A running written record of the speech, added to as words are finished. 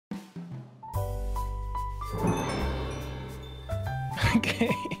Okay.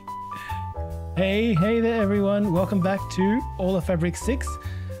 Hey there everyone. Welcome back to All of Fabric 6.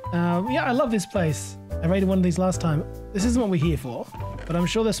 Yeah, I love this place. I raided one of these last time. This isn't what we're here for, but I'm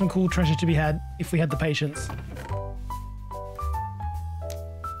sure there's some cool treasure to be had if we had the patience.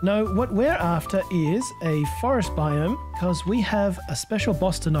 No, what we're after is a forest biome because we have a special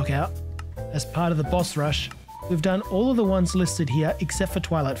boss to knock out as part of the boss rush. We've done all of the ones listed here except for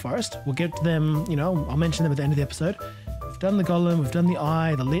Twilight Forest. We'll get to them, you know, I'll mention them at the end of the episode. We've done the Golem, we've done the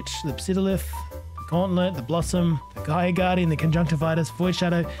Eye, the Lich, the Pseudolith, the Gauntlet, the Blossom, the Gaia Guardian, the Conjunctivitis, Void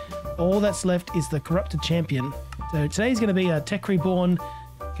Shadow. All that's left is the Corrupted Champion. So today's going to be a Tech Reborn,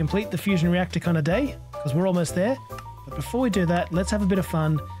 complete the Fusion Reactor kind of day, because we're almost there. But before we do that, let's have a bit of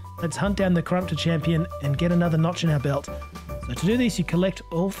fun. Let's hunt down the Corrupted Champion and get another notch in our belt. So to do this, you collect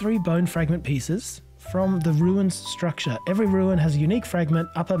all 3 bone fragment pieces from the ruin's structure. Every ruin has a unique fragment,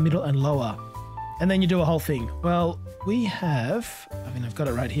 upper, middle, and lower. And then you do a whole thing. Well, we have... I mean, I've got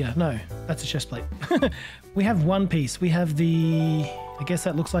it right here. No, that's a chest plate. We have one piece. We have the... I guess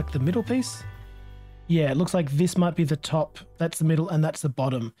that looks like the middle piece. Yeah, it looks like this might be the top. That's the middle, and that's the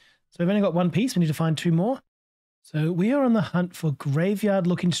bottom. So we've only got one piece. We need to find 2 more. So we are on the hunt for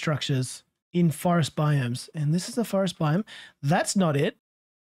graveyard-looking structures in forest biomes. And this is the forest biome. That's not it.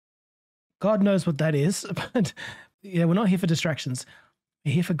 God knows what that is. But yeah, we're not here for distractions.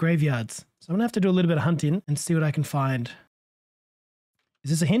 We're here for graveyards. So I'm going to have to do a little bit of hunting and see what I can find. Is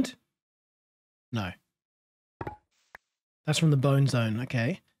this a hint? No. That's from the bone zone.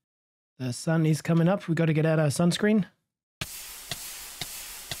 Okay. The sun is coming up. We've got to get out our sunscreen.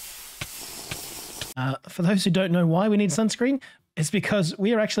 For those who don't know why we need sunscreen, it's because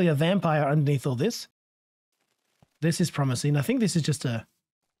we are actually a vampire underneath all this. This is promising. I think this is just a...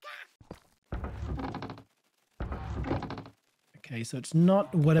 Okay, so it's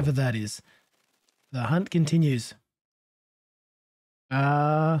not whatever that is. The hunt continues.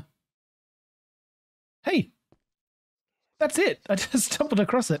 Hey! That's it! I just stumbled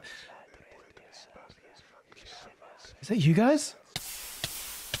across it. Is that you guys?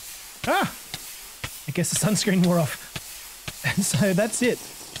 Ah! I guess the sunscreen wore off. And so that's it.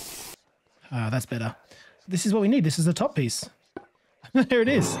 Ah, that's better. This is what we need. This is the top piece. There it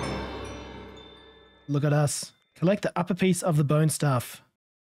is. Look at us. Collect the upper piece of the bone staff.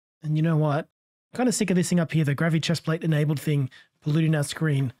 And you know what? I'm kind of sick of this thing up here, the gravity chest plate enabled thing polluting our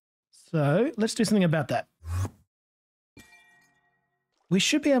screen. So let's do something about that. We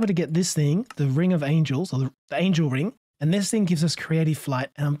should be able to get this thing, the Ring of Angels, or the Angel Ring, and this thing gives us creative flight.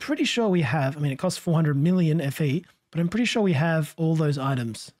 And I'm pretty sure we have, I mean, it costs 400 million FE, but I'm pretty sure we have all those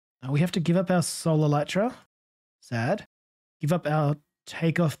items. We have to give up our Solar Elytra. Sad. Give up our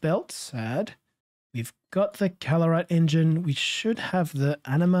takeoff belt. Sad. We've got the Calorite engine. We should have the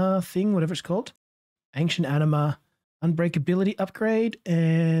Anima thing, whatever it's called. Ancient Anima, Unbreakability upgrade,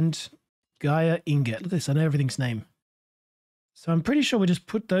 and Gaia Ingot. Look at this, I know everything's name. So I'm pretty sure we just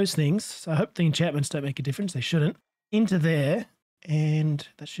put those things, so I hope the enchantments don't make a difference, they shouldn't, into there, and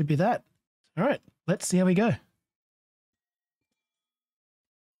that should be that. All right, let's see how we go.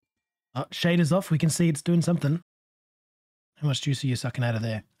 Oh, shader's off, we can see it's doing something. How much juice are you sucking out of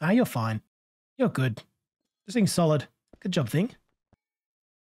there? Ah, you're fine. You're good. This thing's solid. Good job, thing.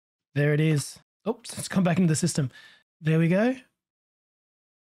 There it is. Oops, it's come back into the system. There we go.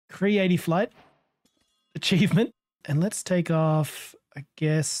 Creative flight. Achievement. And let's take off, I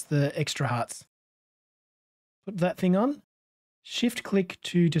guess, the extra hearts. Put that thing on. Shift click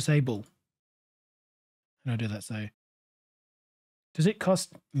to disable. How do I do that? So, does it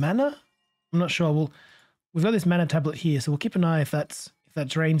cost mana? I'm not sure. We've got this mana tablet here, so we'll keep an eye if that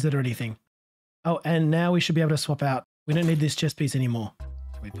drains it or anything. Oh, and now we should be able to swap out. We don't need this chest piece anymore.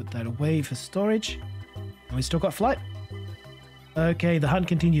 So we put that away for storage. And we still got flight. Okay, the hunt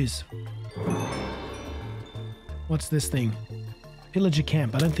continues. What's this thing? Pillager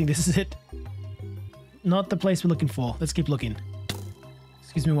camp. I don't think this is it. Not the place we're looking for. Let's keep looking.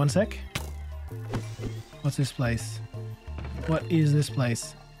 Excuse me one sec. What's this place? What is this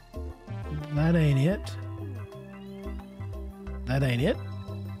place? That ain't it. That ain't it.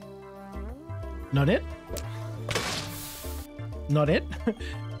 Not it. Not it.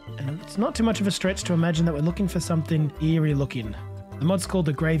 And it's not too much of a stretch to imagine that we're looking for something eerie looking. The mod's called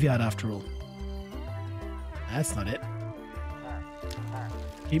the Graveyard after all. That's not it.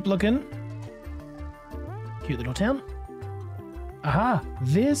 Keep looking. Cute little town. Aha!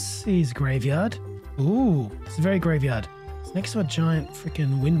 This is Graveyard. Ooh, it's a very graveyard. It's next to a giant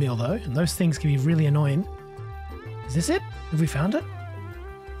freaking windmill though, and those things can be really annoying. Is this it? Have we found it?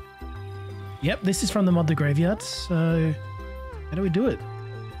 Yep, this is from the mod The Graveyard, so how do we do it?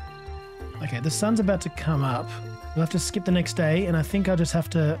 Okay, the sun's about to come up. We'll have to skip the next day, and I think I'll just have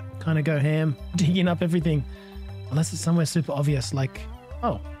to kind of go ham, digging up everything. Unless it's somewhere super obvious, like...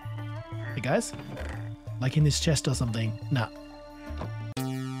 Oh. Hey, guys. Like in this chest or something. Nah.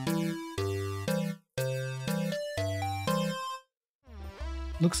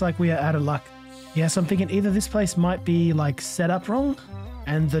 Looks like we are out of luck. Yeah, so I'm thinking either this place might be like set up wrong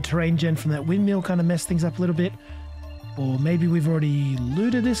and the terrain gen from that windmill kind of messed things up a little bit, or maybe we've already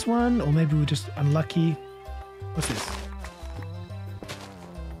looted this one, or maybe we're just unlucky. What's this?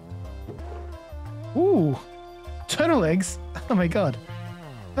 Ooh, turtle eggs. Oh my god,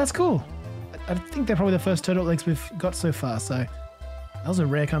 that's cool. I think they're probably the first turtle eggs we've got so far, so that was a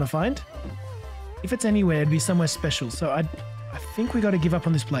rare kind of find. If it's anywhere, it'd be somewhere special, so I think we got to give up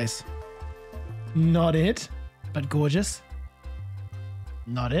on this place. Not it, but gorgeous.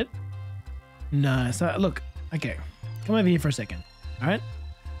 Not it. No, so look, okay. Come over here for a second, all right?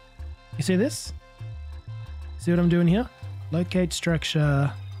 You see this? See what I'm doing here? Locate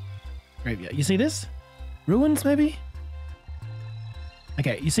structure, graveyard. You see this? Ruins, maybe?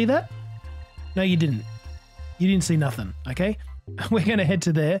 Okay, you see that? No, you didn't. You didn't see nothing, okay? We're going to head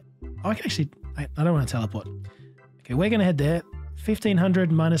to there. Oh, I can actually... I don't want to teleport. Okay, we're going to head there.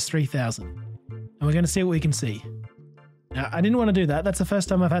 1,500 minus 3,000. And we're going to see what we can see. Now, I didn't want to do that. That's the first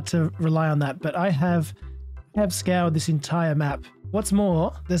time I've had to rely on that. But I have scoured this entire map. What's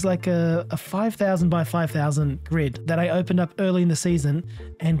more, there's like a 5,000 by 5,000 grid that I opened up early in the season.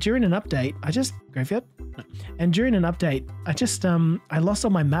 And during an update, I just... Graveyard? No. And during an update, I lost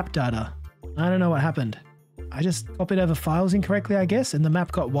all my map data. I don't know what happened. I just copied over files incorrectly, I guess, and the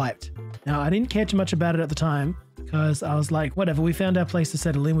map got wiped. Now, I didn't care too much about it at the time because I was like, whatever, we found our place to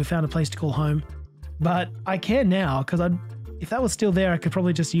settle in. We found a place to call home. But I care now because if that was still there, I could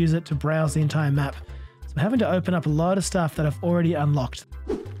probably just use it to browse the entire map. So I'm having to open up a lot of stuff that I've already unlocked.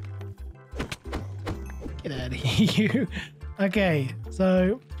 Get out of here, you. Okay,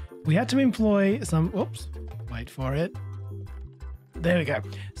 so we had to employ some... Whoops, wait for it. There we go.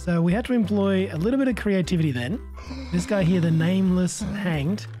 So we had to employ a little bit of creativity then. This guy here, the Nameless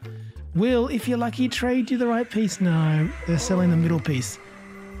Hanged, will, if you're lucky, trade you the right piece. No, they're selling the middle piece.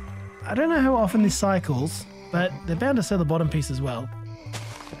 I don't know how often this cycles, but they're bound to sell the bottom piece as well.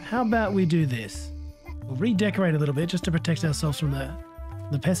 How about we do this? We'll redecorate a little bit just to protect ourselves from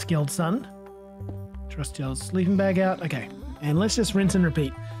the pesky old sun. Trust your sleeping bag out. Okay, and let's just rinse and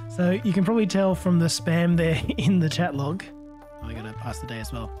repeat. So you can probably tell from the spam there in the chat log. Oh, I gotta pass the day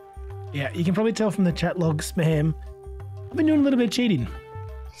as well. Yeah, you can probably tell from the chat log spam. I've been doing a little bit of cheating.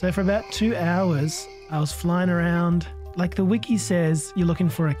 So for about 2 hours, I was flying around. Like the wiki says, you're looking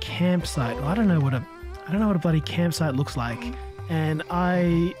for a campsite. Well, I don't know what a bloody campsite looks like. And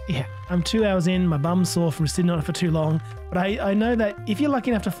I'm 2 hours in. My bum's sore from sitting on it for too long. But I know that if you're lucky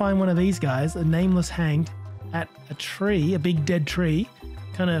enough to find one of these guys, a Nameless Hanged, at a tree, a big dead tree,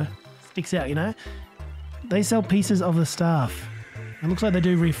 kind of sticks out, you know. They sell pieces of the staff. It looks like they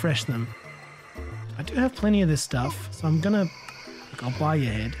do refresh them. I do have plenty of this stuff, so I'm gonna... Look, I'll buy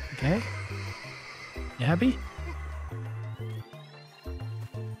your head, okay? You happy?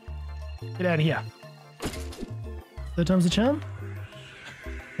 Get out of here. Third time's the charm?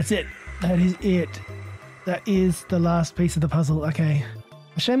 That's it. That is it. That is the last piece of the puzzle. Okay.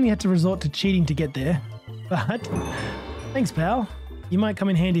 A shame you had to resort to cheating to get there. But thanks, pal. You might come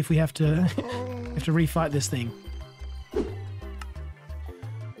in handy if we have to refight this thing.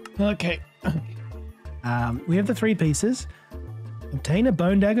 Okay. We have the 3 pieces. Obtain a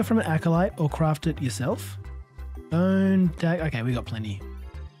bone dagger from an acolyte or craft it yourself. Bone dagger. Okay, we got plenty.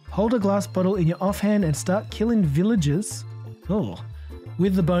 Hold a glass bottle in your offhand and start killing villagers. Oh.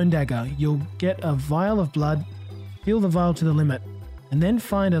 With the bone dagger, you'll get a vial of blood. Fill the vial to the limit. And then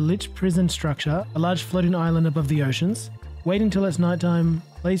find a lich prison structure, a large floating island above the oceans. Wait until it's nighttime.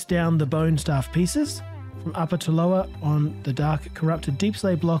 Place down the bone staff pieces from upper to lower on the dark, corrupted deep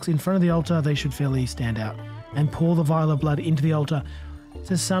slate blocks in front of the altar. They should fairly stand out. And pour the vial of blood into the altar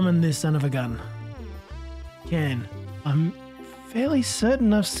to summon this son of a gun. I'm fairly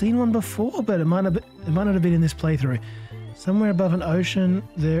certain I've seen one before, but it might not have been in this playthrough. Somewhere above an ocean,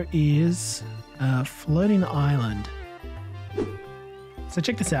 there is a floating island. So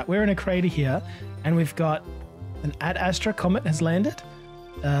check this out. We're in a crater here, and we've got an Ad Astra comet has landed,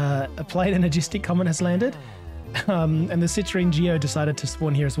 a Plate Energistic comet has landed, and the Citrine Geo decided to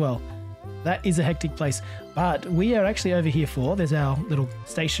spawn here as well. That is a hectic place, but we are actually over here there's our little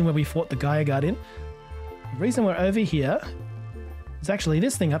station where we fought the Gaia Guardian. The reason we're over here is actually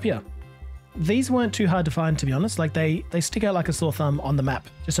this thing up here. These weren't too hard to find, to be honest. Like they stick out like a sore thumb on the map,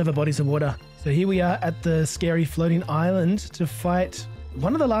 just over bodies of water. So here we are at the scary floating island to fight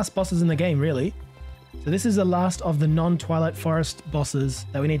one of the last bosses in the game, really. So this is the last of the non-Twilight Forest bosses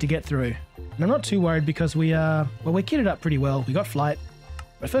that we need to get through. And I'm not too worried because we're kitted up pretty well. We got flight.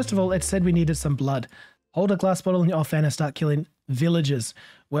 But first of all, it said we needed some blood. Hold a glass bottle in your offhand and start killing villagers.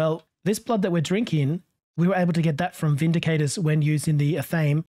 Well, this blood that we're drinking, we were able to get that from Vindicators when using the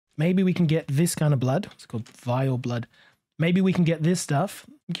Athame. Maybe we can get this kind of blood. It's called vile blood. Maybe we can get this stuff.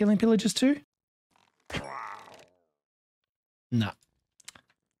 Killing pillagers too? Nah.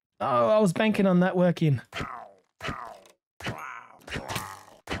 Oh, I was banking on that working.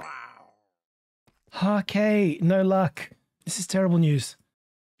 Okay, no luck. This is terrible news.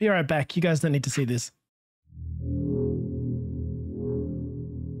 Be right back. You guys don't need to see this.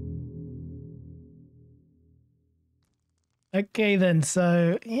 Okay then,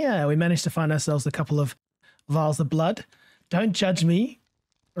 so yeah, we managed to find ourselves a couple of vials of blood. Don't judge me,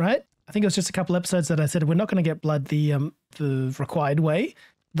 right? I think it was just a couple episodes that I said we're not going to get blood the required way,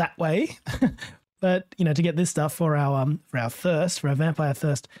 that way, but you know, to get this stuff for our thirst, for our vampire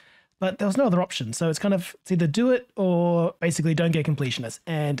thirst. But there was no other option, so it's either do it or basically don't get completionist.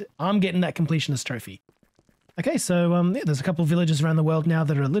 And I'm getting that completionist trophy. Okay, so yeah, there's a couple of villages around the world now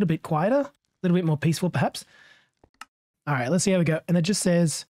that are a little bit quieter, a little bit more peaceful, perhaps. All right, let's see how we go. And it just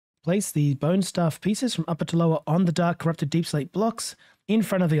says, place the bone staff pieces from upper to lower on the dark corrupted deep slate blocks in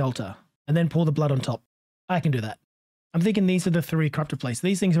front of the altar, and then pour the blood on top. I can do that. I'm thinking these are the 3 corrupted places.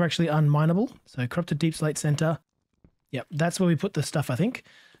 These things are actually unmineable. So corrupted deep slate center. Yep, that's where we put the stuff, I think.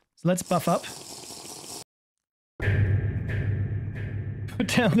 So let's buff up. Put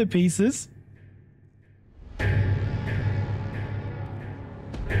down the pieces.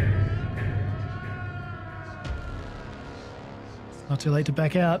 Not too late to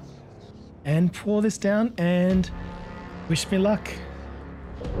back out. And pour this down and wish me luck.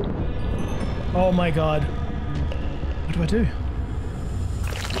 Oh my god. What do I do?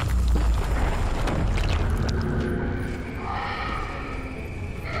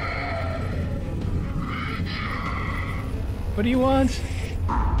 What do you want?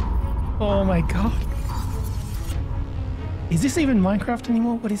 Oh my god. Is this even Minecraft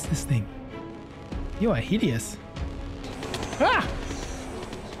anymore? What is this thing? You are hideous. Ah!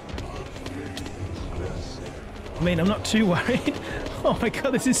 I mean, I'm not too worried. Oh my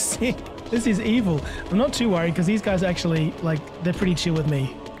god, this is sick. This is evil. I'm not too worried because these guys actually, like, they're pretty chill with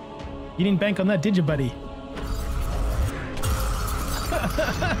me. You didn't bank on that, did you, buddy?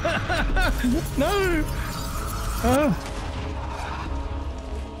 No! Oh.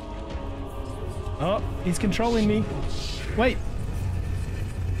 Oh, he's controlling me. Wait.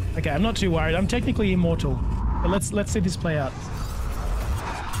 Okay, I'm not too worried. I'm technically immortal. But let's see this play out.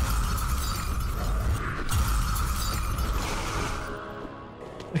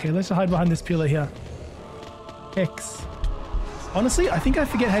 Okay, let's hide behind this pillar here. X. Honestly, I think I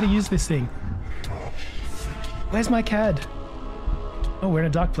forget how to use this thing. Where's my CAD? Oh, we're in a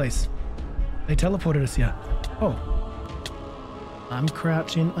dark place. They teleported us here. Oh. I'm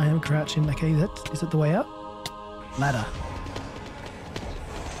crouching. I am crouching. Okay, is it the way out? Ladder.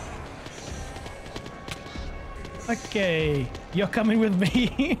 Okay, you're coming with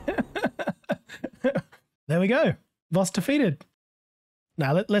me. There we go. Boss defeated.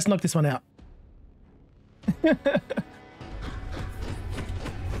 Now let's knock this one out.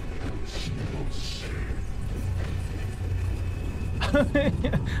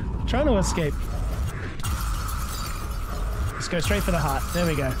 Trying to escape. Let's go straight for the heart. There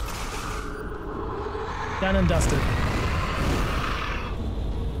we go. Done and dusted.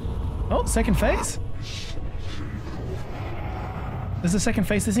 Oh, second phase. There's a second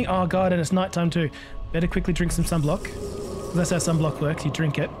phase this thing. Oh god, and it's nighttime too. Better quickly drink some sunblock. That's how sunblock works. You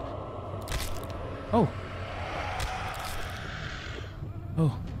drink it. Oh.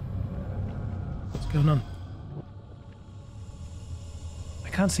 Oh. What's going on? I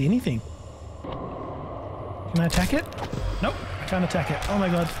can't see anything. Can I attack it? Nope, I can't attack it. Oh my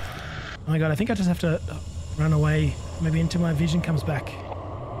god. Oh my god, I think I just have to run away. Maybe until my vision comes back.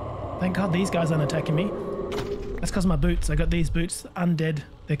 Thank god these guys aren't attacking me. That's because my boots. I got these boots. Undead.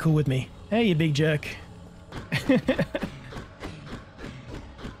 They're cool with me. Hey, you big jerk.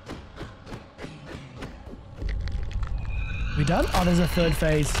 We done? Oh, there's a third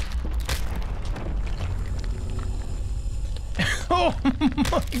phase. Oh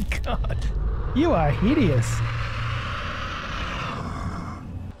my god. You are hideous.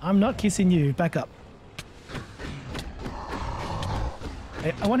 I'm not kissing you. Back up.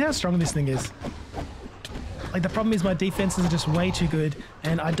 I wonder how strong this thing is. Like, the problem is my defenses are just way too good,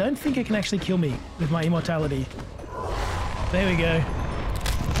 and I don't think it can actually kill me with my immortality. There we go.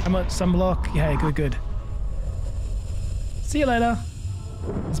 I'm at sunblock. Yeah, good. See you later.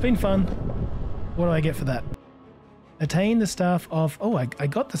 It's been fun. What do I get for that? Attain the staff of... Oh, I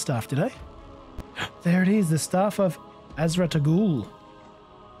got the staff, did I? There it is, the staff of Azratagul.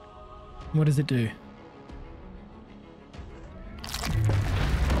 What does it do?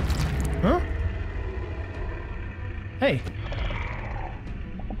 Huh? Hey.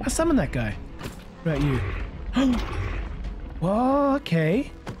 I summoned that guy. What about you? Whoa,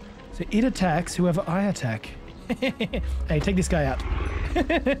 okay. So it attacks whoever I attack. Hey, take this guy out.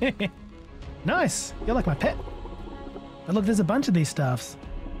 Nice. You're like my pet. And look, there's a bunch of these staffs.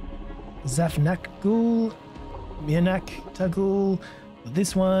 Zafnakgul, Mianak Tagul,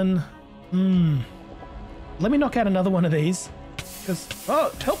 this one. Let me knock out another one of these. Because,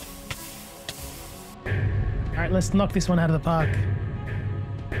 oh, help. All right, let's knock this one out of the park.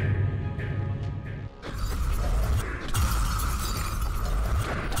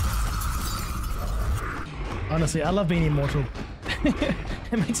 Honestly, I love being immortal.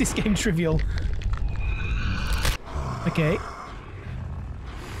 It makes this game trivial. Okay.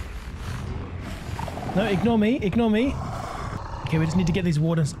 No, ignore me, ignore me. Okay, we just need to get these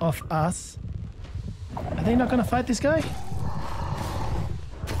wardens off us. Are they not going to fight this guy?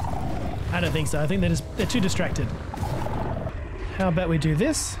 I don't think so. I think they're too distracted. How about we do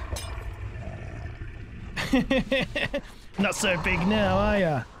this? Not so big now, are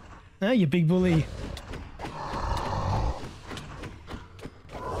ya? Huh, you big bully.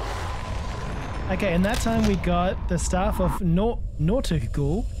 Okay, and that time we got the staff of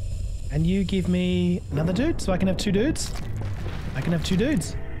Nortugul, and you give me another dude, so I can have two dudes. I can have two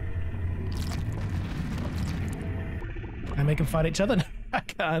dudes. Can I make them fight each other? No, I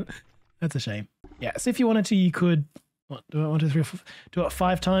can't. That's a shame. Yeah, so if you wanted to, you could, what, do it 1, 2, 3, 4, do it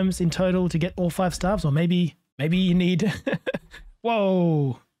 5 times in total to get all 5 staffs, or maybe you need,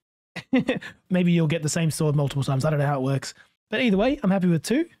 whoa. Maybe you'll get the same sword multiple times. I don't know how it works. But either way, I'm happy with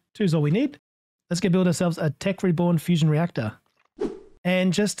 2. 2 is all we need. Let's go build ourselves a Tech Reborn fusion reactor.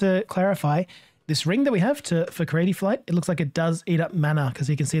 And just to clarify, this ring that we have for creative flight, it looks like it does eat up mana, because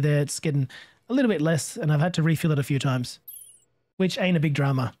you can see there it's getting a little bit less, and I've had to refill it a few times, which ain't a big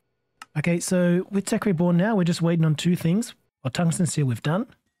drama. Okay, so with Tech Reborn now, we're just waiting on 2 things. Well, tungsten steel we've done.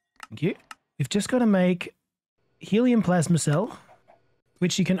 Thank you. We've just got to make helium plasma cell,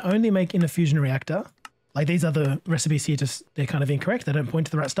 which you can only make in a fusion reactor. Like, these other recipes here, they're kind of incorrect. They don't point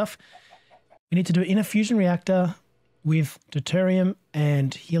to the right stuff. We need to do it in a fusion reactor with deuterium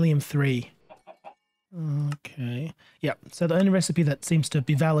and helium-3. Okay. Yeah, so the only recipe that seems to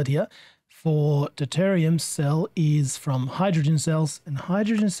be valid here for deuterium cell is from hydrogen cells, and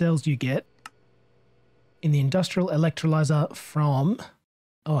hydrogen cells you get in the industrial electrolyzer from...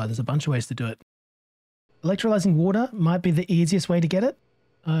 Oh, there's a bunch of ways to do it. Electrolyzing water might be the easiest way to get it,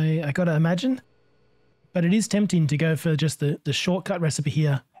 I gotta imagine. But it is tempting to go for just the shortcut recipe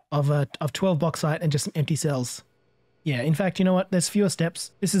here of 12 bauxite and just some empty cells. Yeah, in fact, you know what? There's fewer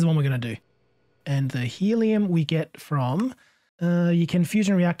steps. This is the one we're going to do. And the helium we get from... you can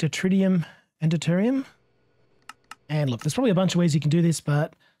fusion reactor tritium and deuterium. And look, there's probably a bunch of ways you can do this,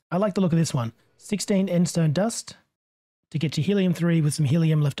 but I like the look of this one. 16 endstone dust to get your helium-3 with some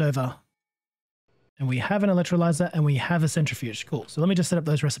helium left over. And we have an electrolyzer and we have a centrifuge. Cool. So let me just set up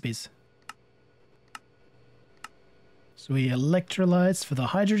those recipes. So we electrolyze for the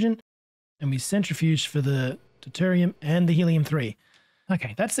hydrogen, and we centrifuge for the deuterium and the helium-3.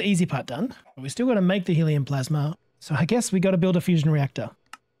 Okay, that's the easy part done. But we still got to make the helium plasma. So I guess we got to build a fusion reactor.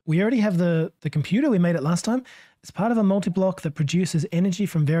 We already have the computer. We made it last time. It's part of a multi-block that produces energy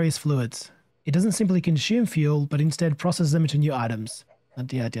from various fluids. It doesn't simply consume fuel, but instead processes them into new items.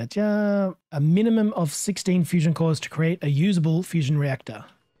 A minimum of 16 fusion cores to create a usable fusion reactor.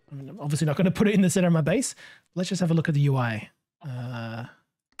 I'm obviously not going to put it in the center of my base. Let's just have a look at the UI.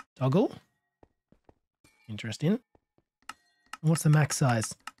 Toggle. Interesting. What's the max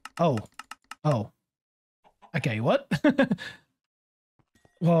size? Oh. Okay, what?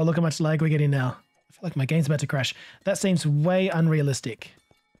 Whoa, look how much lag we're getting now. I feel like my game's about to crash. That seems way unrealistic.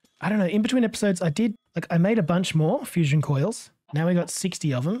 I don't know, in between episodes I made a bunch more fusion coils. Now we got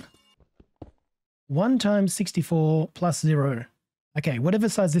 60 of them. 1 times 64 plus 0. Okay, whatever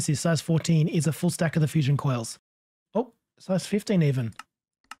size this is, size 14 is a full stack of the fusion coils. Oh, size 15 even.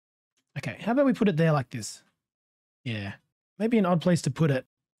 Okay, how about we put it there like this? Yeah, maybe an odd place to put it.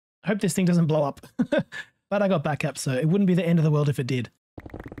 I hope this thing doesn't blow up. But I got backup, so it wouldn't be the end of the world if it did.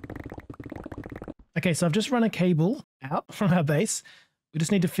 Okay, so I've just run a cable out from our base. We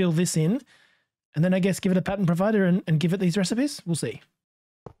just need to fill this in, and then I guess give it a pattern provider and give it these recipes. We'll see.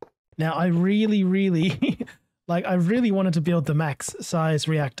 Now, I really I really wanted to build the max size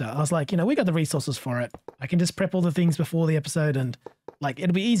reactor. I was like, we got the resources for it. I can just prep all the things before the episode and Like,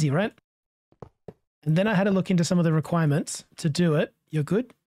 it'll be easy, right? And then I had to look into some of the requirements to do it. You're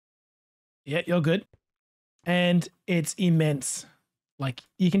good? Yeah, you're good. And it's immense. Like,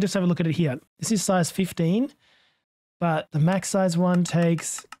 you can just have a look at it here. This is size 15, but the max size one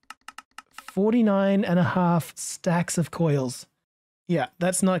takes 49.5 stacks of coils. Yeah,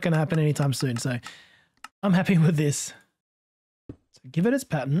 that's not going to happen anytime soon. So I'm happy with this. So give it its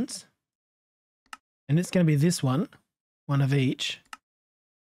patterns. And it's going to be this one of each.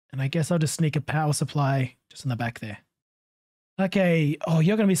 And I guess I'll just sneak a power supply just in the back there. Okay. Oh,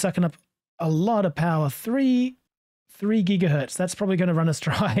 you're going to be sucking up a lot of power. 3 gigahertz. That's probably going to run us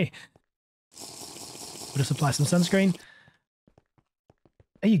dry. We'll just apply some sunscreen.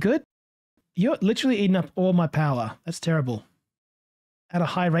 Are you good? You're literally eating up all my power. That's terrible. At a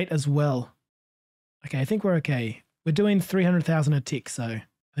high rate as well. Okay, I think we're okay. We're doing 300,000 a tick, so I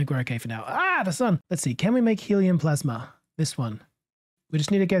think we're okay for now. Ah, the sun. Let's see. Can we make helium plasma? This one. We just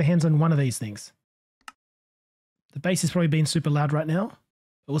need to get our hands on one of these things. The bass is probably being super loud right now,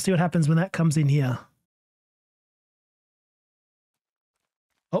 but we'll see what happens when that comes in here.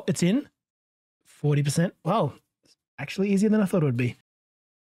 Oh, it's in. 40%. Wow. Actually easier than I thought it would be.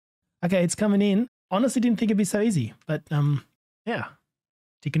 Okay, it's coming in. Honestly, didn't think it'd be so easy, but yeah.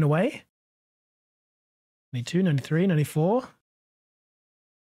 Ticking away. 92, 93, 94.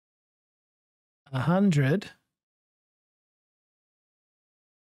 100.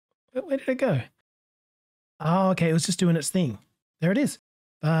 Where did it go? Oh, okay, it was just doing its thing. There it is.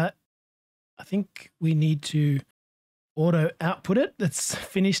 But I think we need to auto output it. That's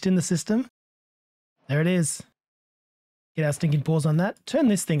finished in the system. There it is. Get our stinking paws on that. Turn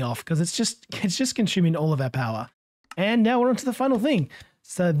this thing off because it's just consuming all of our power. And now we're on to the final thing.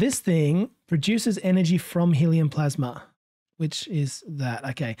 So this thing produces energy from helium plasma, which is that.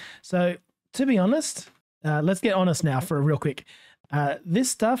 Okay. So to be honest, let's get honest now for a real quick. This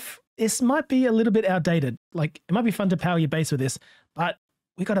stuff, this might be a little bit outdated. Like, it might be fun to power your base with this, but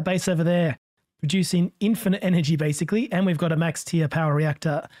we got a base over there producing infinite energy basically, and we've got a max tier power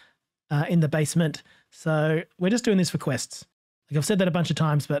reactor in the basement. So we're just doing this for quests. Like, I've said that a bunch of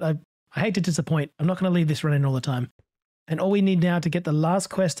times, but I hate to disappoint. I'm not going to leave this running all the time. And all we need now to get the last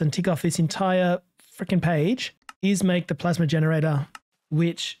quest and tick off this entire freaking page is make the plasma generator,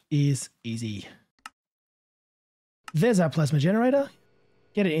 which is easy. There's our plasma generator.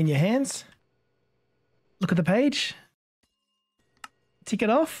 Get it in your hands. Look at the page. Tick it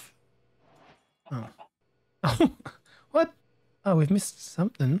off. Oh. What? Oh, we've missed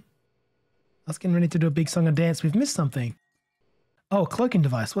something. I was getting ready to do a big song and dance. We've missed something. Oh, cloaking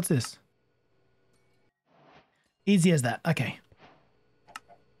device. What's this? Easy as that. Okay.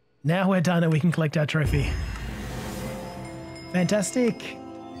 Now we're done and we can collect our trophy. Fantastic.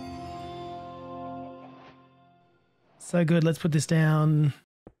 So good. Let's put this down.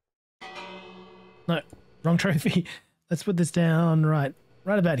 No, wrong trophy. Let's put this down right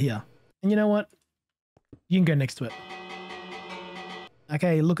about here. And you know what? You can go next to it.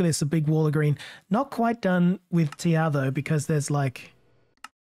 Okay, look at this, a big wall of green. Not quite done with TR though, because there's the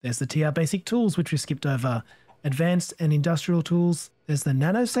TR basic tools, which we skipped over. Advanced and industrial tools. There's the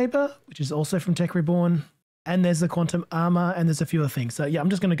nano saber, which is also from Tech Reborn. And there's the quantum armor, and there's a few other things. So yeah, I'm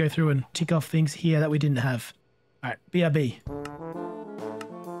just going to go through and tick off things here that we didn't have. All right, BRB.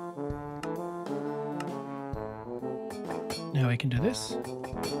 Now we can do this.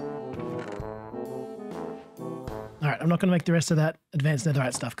 All right, I'm not going to make the rest of that advanced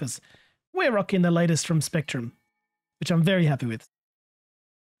netherite stuff because we're rocking the latest from Spectrum, which I'm very happy with.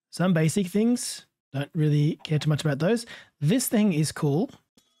 Some basic things, don't really care too much about those. This thing is cool.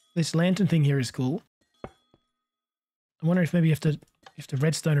 This lantern thing here is cool. I wonder if maybe you have to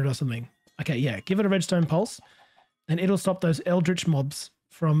redstone it or something. Okay, yeah, give it a redstone pulse, and it'll stop those eldritch mobs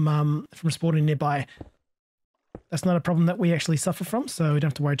from spawning nearby. That's not a problem that we actually suffer from, so we don't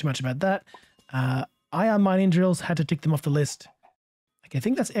have to worry too much about that. Iron mining drills, had to tick them off the list. Okay, I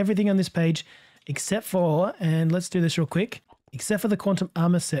think that's everything on this page, except for, and let's do this real quick, except for the quantum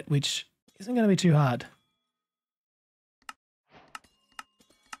armor set, which isn't going to be too hard.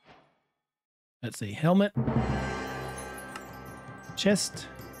 Let's see, helmet, chest,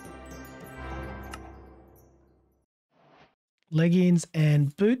 leggings,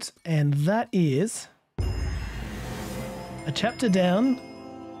 and boots, and that is a chapter down.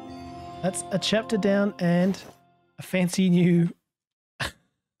 That's a chapter down and a fancy new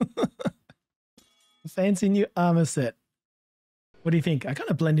armor set. What do you think? I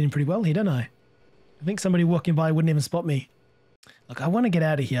kind of blend in pretty well here, don't I? I think somebody walking by wouldn't even spot me. Look, I want to get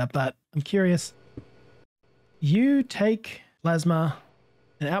out of here, but I'm curious. You take plasma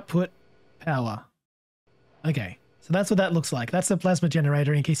and output power. Okay. So that's what that looks like. That's the plasma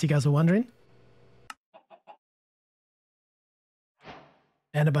generator, in case you guys were wondering.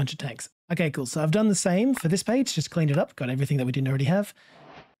 And a bunch of tanks. Okay, cool. So I've done the same for this page, just cleaned it up, got everything that we didn't already have,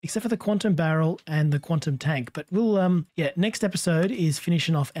 except for the quantum barrel and the quantum tank. But we'll, yeah, next episode is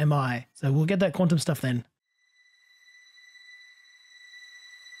finishing off MI. So we'll get that quantum stuff then.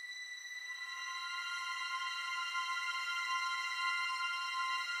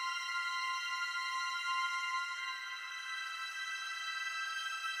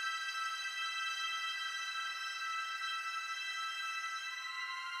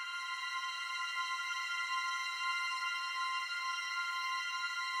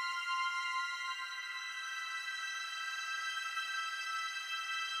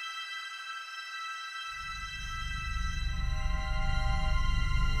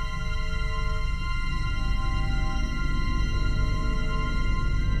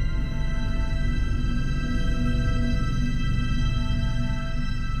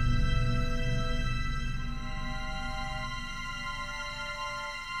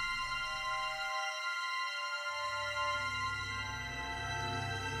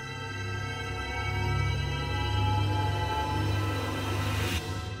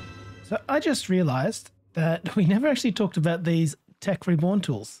 So I just realized that we never actually talked about these tech Reborn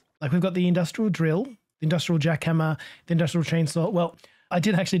tools. Like we've got the industrial drill, the industrial jackhammer, the industrial chainsaw. Well, I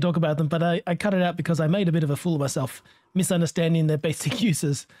did actually talk about them, but I cut it out because I made a bit of a fool of myself, misunderstanding their basic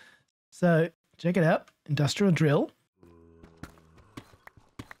uses. So check it out. Industrial drill.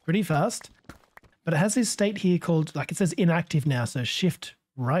 Pretty fast. But it has this state here called, like it says inactive now. So shift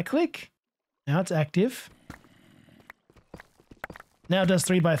right click. Now it's active. Now it does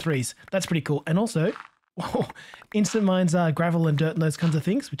 3x3s. That's pretty cool. And also, instant mines are gravel and dirt and those kinds of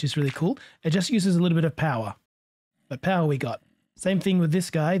things, which is really cool. It just uses a little bit of power. But power we got. Same thing with this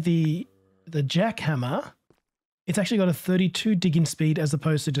guy, the jackhammer. It's actually got a 32 digging speed as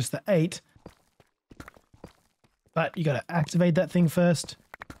opposed to just the 8. But you got to activate that thing first.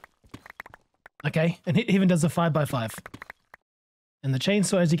 Okay, and it even does a 5x5. And the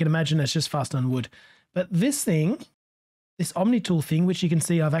chainsaw, as you can imagine, is just fast on wood. But this thing, this Omni-tool thing, which you can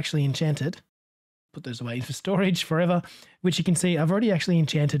see I've actually enchanted, put those away for storage forever, which you can see I've already actually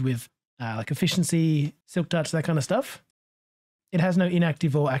enchanted with like efficiency, silk touch, that kind of stuff. It has no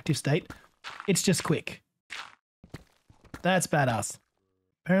inactive or active state. It's just quick. That's badass.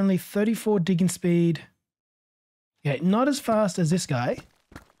 Apparently 34 digging speed. Yeah, not as fast as this guy,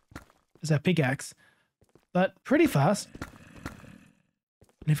 as our pickaxe, but pretty fast.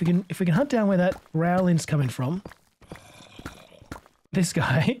 And if we can hunt down where that growling's coming from, this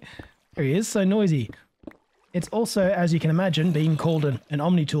guy, there he is, so noisy. It's also, as you can imagine, being called an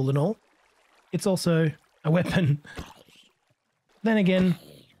Omni-tool and all, it's also a weapon. Then again,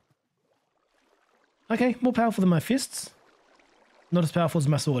 okay, more powerful than my fists. Not as powerful as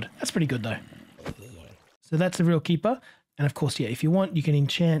my sword. That's pretty good though. So that's a real keeper. And of course, yeah, if you want, you can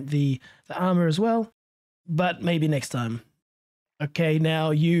enchant the armor as well. But maybe next time. Okay,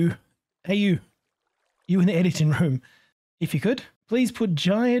 now you, hey you in the editing room, if you could, please put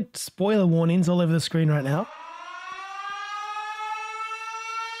giant spoiler warnings all over the screen right now.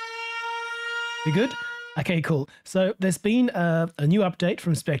 You good? Okay, cool. So there's been a new update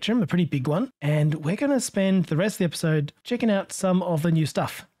from Spectrum, a pretty big one, and we're going to spend the rest of the episode checking out some of the new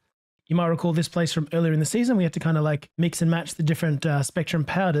stuff. You might recall this place from earlier in the season. We had to kind of like mix and match the different Spectrum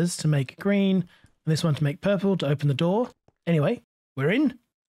powders to make green, and this one to make purple to open the door. Anyway, we're in.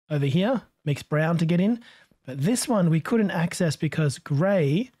 Over here, makes brown to get in. But this one we couldn't access because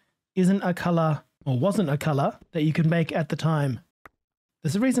grey isn't a color, or wasn't a color, that you could make at the time.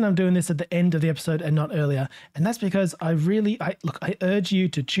 There's a reason I'm doing this at the end of the episode and not earlier, and that's because I urge you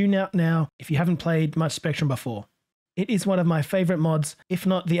to tune out now if you haven't played much Spectrum before. It is one of my favorite mods, if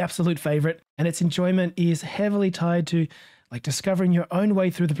not the absolute favorite, and its enjoyment is heavily tied to like discovering your own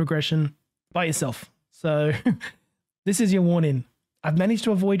way through the progression by yourself. So this is your warning. I've managed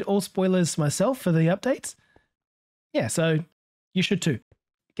to avoid all spoilers myself for the updates. Yeah, so you should too.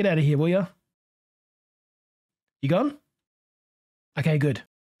 Get out of here, will ya? You gone? Okay, good.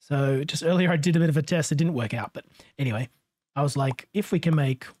 So just earlier I did a bit of a test. It didn't work out. But anyway, I was like, if we can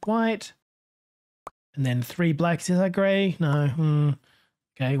make white and then 3 blacks, is that gray? No.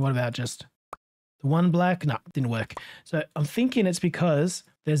 Okay, what about just the 1 black? No, it didn't work. So I'm thinking it's because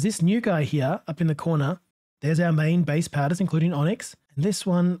there's this new guy here up in the corner. There's our main base powders, including onyx. And this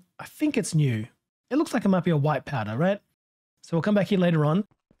one, I think it's new. It looks like it might be a white powder, right? So we'll come back here later on,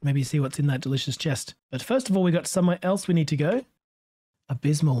 maybe see what's in that delicious chest. But first of all, we got somewhere else we need to go.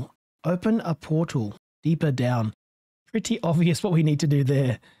 Abysmal. Open a portal deeper down. Pretty obvious what we need to do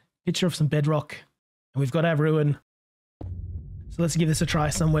there. Picture of some bedrock. And we've got our ruin. So let's give this a try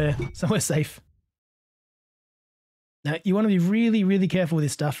somewhere safe. Now, you want to be really, really careful with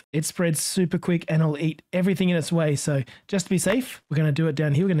this stuff. It spreads super quick and it'll eat everything in its way. So just to be safe, we're going to do it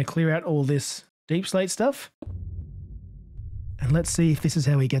down here. We're going to clear out all this deep slate stuff. And let's see if this is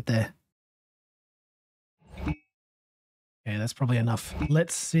how we get there. Okay, that's probably enough.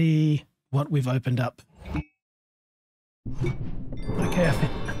 Let's see what we've opened up. Okay, I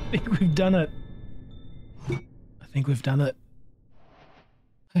think we've done it. I think we've done it.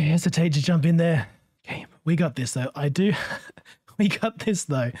 I hesitate to jump in there. Okay, we got this though. We got this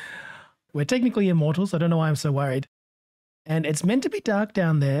though. We're technically immortals. I don't know why I'm so worried. And it's meant to be dark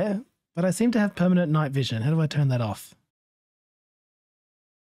down there, but I seem to have permanent night vision. How do I turn that off?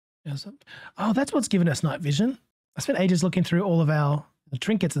 Oh, that's what's given us night vision. I spent ages looking through all of our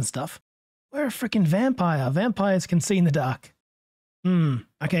trinkets and stuff. We're a freaking vampire. Vampires can see in the dark.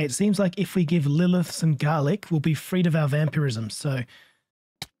 Okay, it seems like if we give Lilith some garlic, we'll be freed of our vampirism. So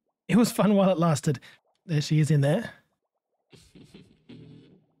it was fun while it lasted. There she is in there.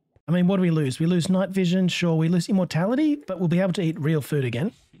 I mean, what do we lose? We lose night vision, sure. We lose immortality, but we'll be able to eat real food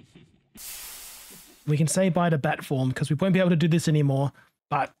again. We can say bye to bat form because we won't be able to do this anymore.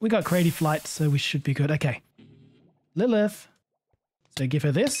 But we got creative flight, so we should be good. Okay. Lilith. So give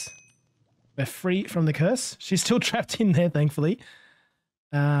her this. We're free from the curse. She's still trapped in there, thankfully.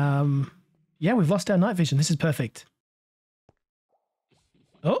 Yeah, we've lost our night vision. This is perfect.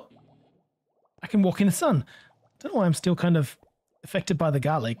 Oh. I can walk in the sun. Don't know why I'm still kind of affected by the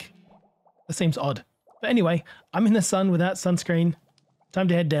garlic. That seems odd. But anyway, I'm in the sun without sunscreen. Time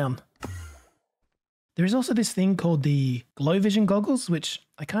to head down. There is also this thing called the glow vision goggles, which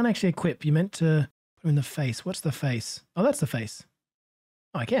I can't actually equip. You meant to put in the face. What's the face? Oh, that's the face.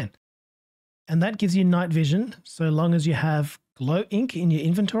 Oh, I can. And that gives you night vision so long as you have glow ink in your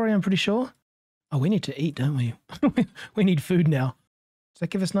inventory, I'm pretty sure. Oh, we need to eat, don't we? We need food now. Does that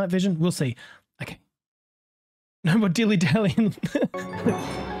give us night vision? We'll see. Okay. No more dilly-dallying.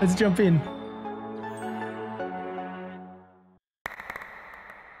 Let's jump in.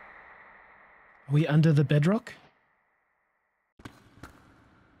 Are we under the bedrock?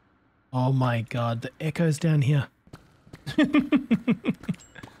 Oh my god, the echoes down here.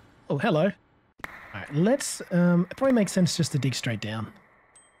 Oh, hello. Alright, let's... it probably makes sense just to dig straight down.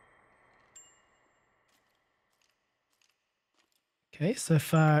 Okay, so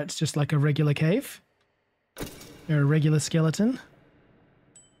far it's just like a regular cave. You're a regular skeleton.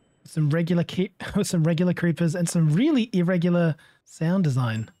 Some regular creepers and some really irregular sound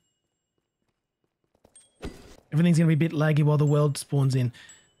design. Everything's going to be a bit laggy while the world spawns in.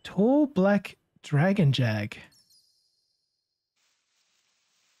 Tall black dragon jag.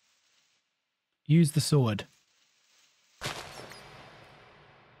 Use the sword.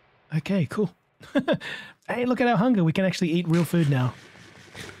 Okay, cool. Hey, look at our hunger. We can actually eat real food now.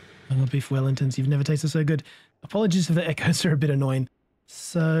 Oh, beef Wellingtons, you've never tasted so good. Apologies if the echoes are a bit annoying.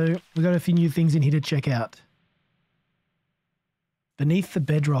 So, we've got a few new things in here to check out. Beneath the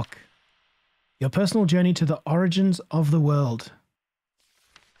bedrock. Your personal journey to the origins of the world.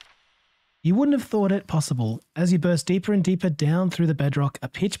 You wouldn't have thought it possible. As you burst deeper and deeper down through the bedrock, a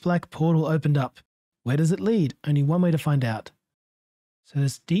pitch-black portal opened up. Where does it lead? Only one way to find out. So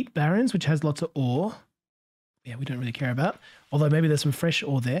there's deep barrens, which has lots of ore. Yeah, we don't really care about. Although maybe there's some fresh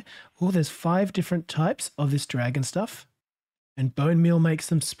ore there. Oh, there's 5 different types of this dragon stuff. And bone meal makes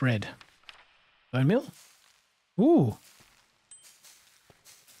them spread. Bone meal? Ooh.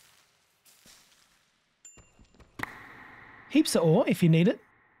 Heaps of ore if you need it.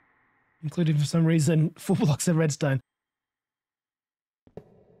 Including, for some reason, 4 blocks of redstone.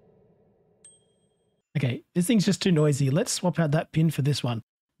 Okay, this thing's just too noisy. Let's swap out that pin for this one.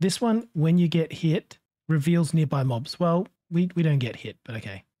 This one, when you get hit, reveals nearby mobs. Well, we don't get hit, but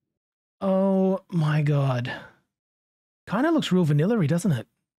okay. Oh my god. Kind of looks real vanilla-y, doesn't it?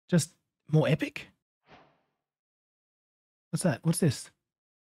 Just more epic. What's that? What's this?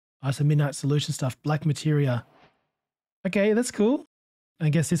 Oh, some Midnight Solution stuff. Black materia. Okay, that's cool. I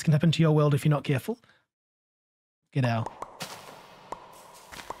guess this can happen to your world if you're not careful. Get out.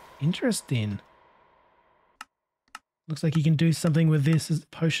 Interesting. Looks like you can do something with this as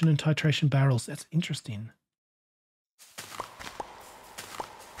potion and titration barrels. That's interesting.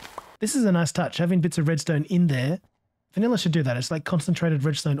 This is a nice touch, having bits of redstone in there. Vanilla should do that. It's like concentrated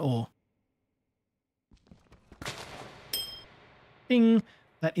redstone ore. Bing.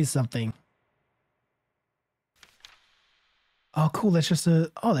 That is something. Oh, cool. That's just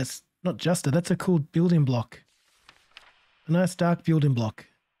a... Oh, that's not just a... That's a cool building block. A nice dark building block.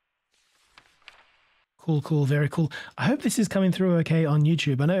 Cool, cool. Very cool. I hope this is coming through okay on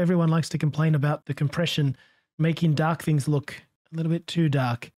YouTube. I know everyone likes to complain about the compression making dark things look A little bit too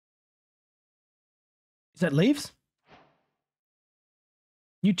dark. Is that leaves?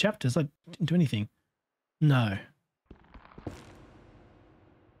 New chapters? I didn't do anything. No.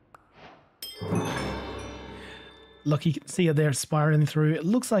 Look, you can see it there spiraling through. It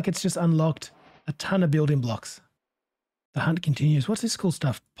looks like it's just unlocked a ton of building blocks. The hunt continues. What's this cool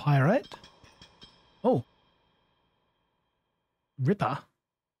stuff? Pyrite? Oh. Ripper.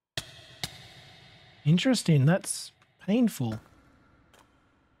 Interesting. That's painful.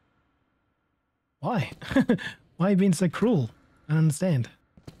 Why? Why are you being so cruel? I don't understand.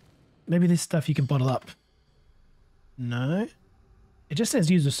 Maybe this stuff you can bottle up. No. It just says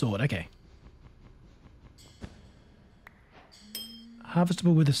use a sword. Okay.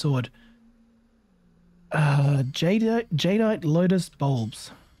 Harvestable with a sword. Jadeite lotus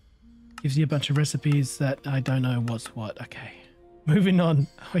bulbs. Gives you a bunch of recipes that I don't know what's what. Okay. Moving on.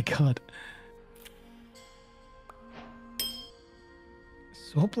 Oh my god.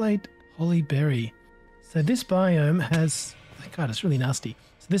 Sawblade holly berry. So this biome has... God, it's really nasty.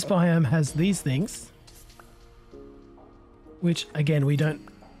 So this biome has these things. Which, again, we don't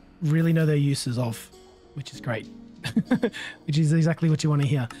really know their uses of. Which is great. Which is exactly what you want to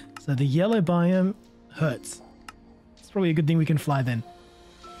hear. So the yellow biome hurts. It's probably a good thing we can fly then.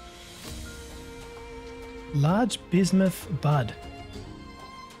 Large bismuth bud.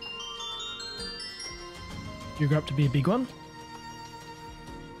 Do you grow up to be a big one?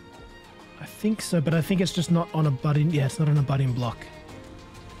 I think so, but I think it's just not on a budding... Yeah, it's not on a budding block.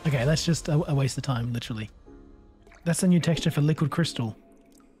 Okay, that's just a waste of time, literally. That's a new texture for liquid crystal.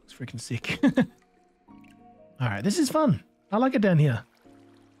 Looks freaking sick. Alright, this is fun. I like it down here.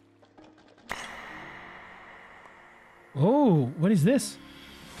 Oh, what is this?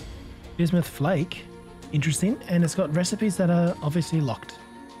 Bismuth flake. Interesting. And it's got recipes that are obviously locked.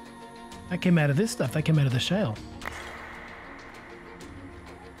 That came out of this stuff. That came out of the shale.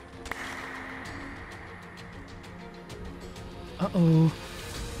 Uh-oh.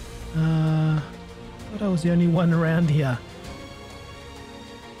 Thought I was the only one around here.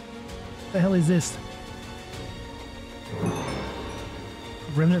 What the hell is this?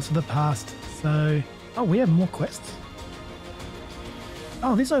 Remnants of the past. So... Oh, we have more quests.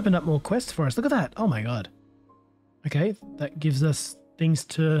 Oh, this opened up more quests for us. Look at that. Oh my god. Okay, that gives us things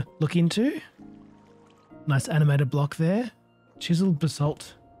to look into. Nice animated block there. Chiseled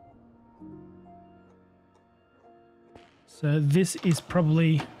basalt. So this is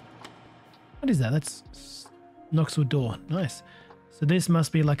probably... What is that? That's Knoxwood door. Nice. So this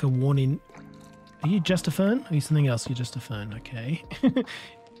must be like a warning. Are you just a fern? Or are you something else? You're just a fern. Okay.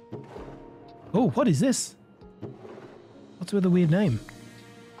 Oh, what is this? What's with the weird name?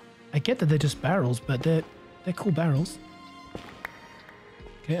 I get that they're just barrels, but they're cool barrels.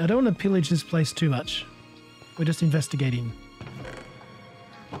 Okay, I don't want to pillage this place too much. We're just investigating.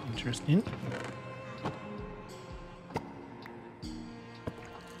 Interesting.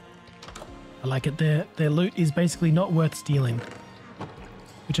 I like it. Their loot is basically not worth stealing,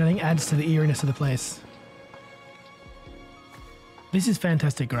 which I think adds to the eeriness of the place. This is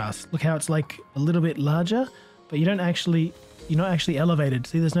fantastic grass. Look how it's like a little bit larger, but you're not actually elevated.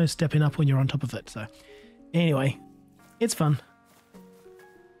 See, there's no stepping up when you're on top of it. So anyway, it's fun.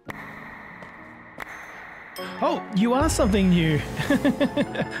 Oh, you are something new.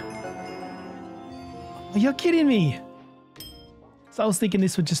 Oh, you're kidding me. So I was thinking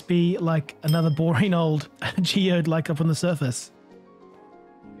this would just be like another boring old geode like up on the surface.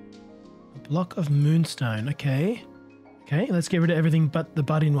 A block of moonstone. Okay. Okay, let's get rid of everything but the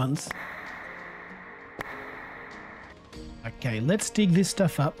budding ones. Okay, let's dig this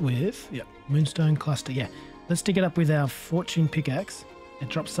stuff up with... Yeah, moonstone cluster. Yeah, let's dig it up with our fortune pickaxe. It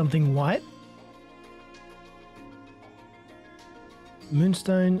drops something white.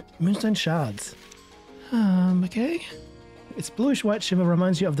 Moonstone shards. Okay. Its bluish white shimmer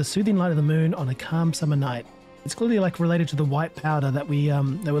reminds you of the soothing light of the moon on a calm summer night. It's clearly like related to the white powder that we're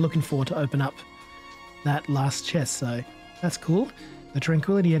looking for to open up that last chest. So that's cool. The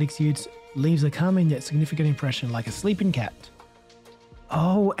tranquility it exudes leaves a calming yet significant impression, like a sleeping cat.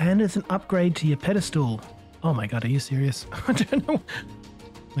 Oh, and it's an upgrade to your pedestal. Oh my god, are you serious? I don't know.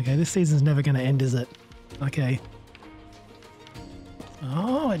 Okay, this season's never going to end, is it? Okay.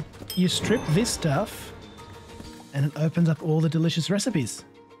 Oh, you strip this stuff and it opens up all the delicious recipes.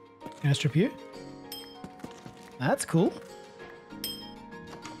 Can I strip you? That's cool.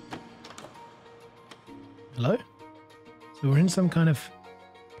 Hello? So we're in some kind of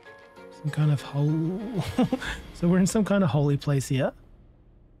hole. So we're in some kind of holy place here.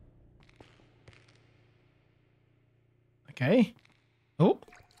 Okay. Oh.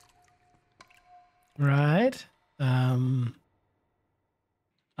 Right.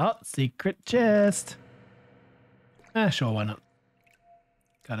 Oh, secret chest. Ah, sure, why not?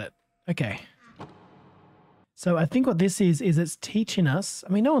 Got it. Okay. So I think what this is it's teaching us,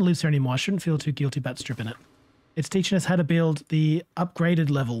 I mean, no one lives here anymore. I shouldn't feel too guilty about stripping it. It's teaching us how to build the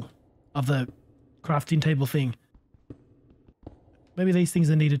upgraded level of the crafting table thing. Maybe these things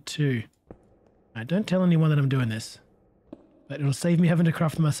are needed too. Right, don't tell anyone that I'm doing this, but it'll save me having to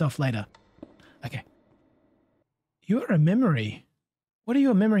craft them myself later. Okay. You are a memory. What are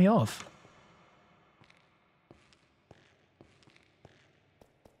you a memory of?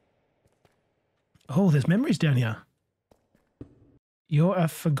 Oh, there's memories down here. You're a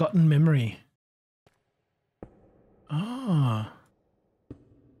forgotten memory. Ah.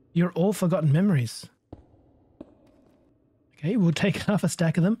 You're all forgotten memories. Okay, we'll take half a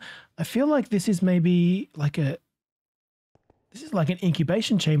stack of them. I feel like this is maybe like a... This is like an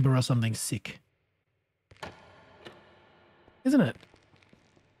incubation chamber or something sick. Isn't it?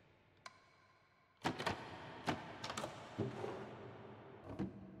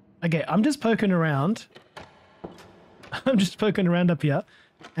 Okay, I'm just poking around. I'm just poking around up here.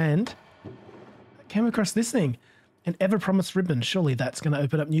 And I came across this thing. An ever-promised ribbon. Surely that's going to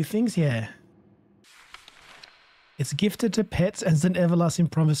open up new things? Yeah. It's gifted to pets as an everlasting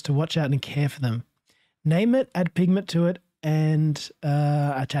promise to watch out and care for them. Name it, add pigment to it, and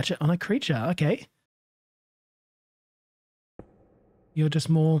attach it on a creature. Okay. You're just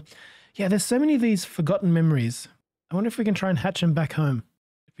more... Yeah, there's so many of these forgotten memories. I wonder if we can try and hatch them back home.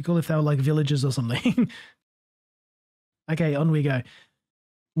 It'd be cool if they were like villages or something. Okay, on we go.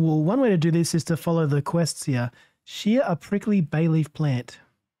 Well, one way to do this is to follow the quests here. Shear a prickly bay leaf plant.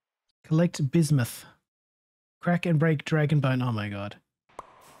 Collect bismuth. Crack and break dragon bone. Oh my god.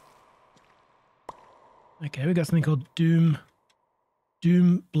 Okay, we got something called Doom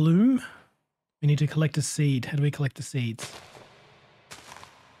Bloom. We need to collect a seed. How do we collect the seeds?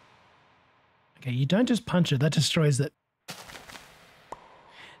 Okay, you don't just punch it. That destroys it.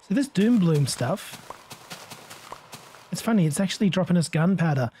 So this Doom Bloom stuff, it's funny. It's actually dropping us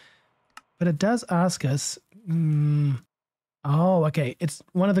gunpowder. But it does ask us... Oh, okay. It's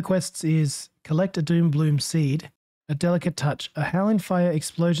one of the quests is collect a Doom Bloom seed, a delicate touch, a howling fire,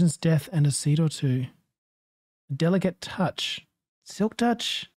 explosions, death, and a seed or two. A delicate touch. Silk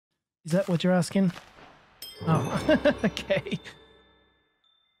touch? Is that what you're asking? Oh, okay.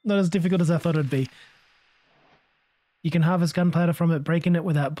 Not as difficult as I thought it'd be. You can harvest gunpowder from it. Breaking it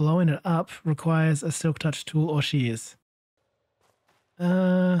without blowing it up requires a silk touch tool or shears.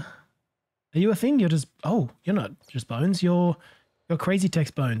 Are you a thing? You're just... Oh, you're not just bones. You're crazy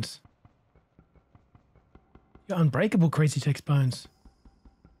text bones. You're unbreakable crazy text bones.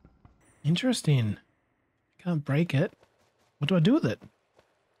 Interesting. Can't break it. What do I do with it?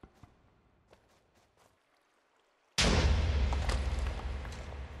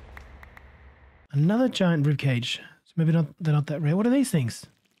 Another giant ribcage. So maybe they're not that rare. What are these things?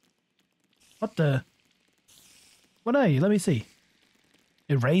 What the... What are you? Let me see.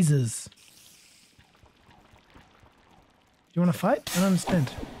 Erasers. Do you want to fight? I don't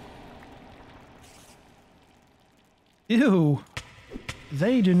understand. Ew.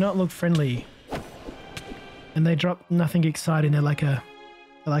 They do not look friendly. And they drop nothing exciting. They're like an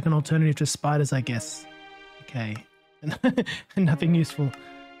alternative to spiders, I guess. Okay. Nothing useful.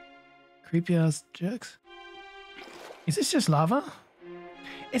 Creepy ass jerks. Is this just lava?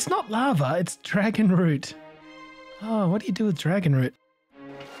 It's not lava, it's dragon root. Oh, what do you do with dragon root?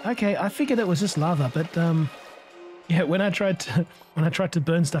 Okay, I figured it was just lava, but yeah, when I tried to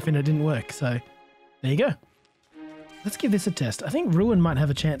burn stuff in, it didn't work. So there you go. Let's give this a test. I think Ruin might have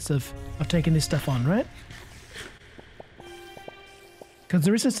a chance of taking this stuff on, right? Because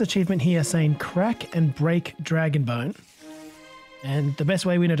there is this achievement here saying crack and break dragon bone. And the best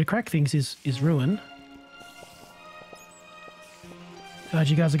way we know to crack things is Ruin. God,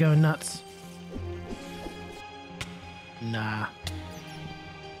 you guys are going nuts. Nah.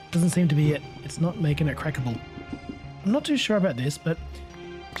 Doesn't seem to be it. It's not making it crackable. I'm not too sure about this, but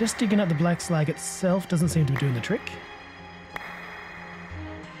just digging up the black slag itself doesn't seem to be doing the trick.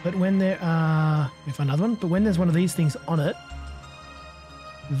 But when there are... Let me find another one. But when there's one of these things on it,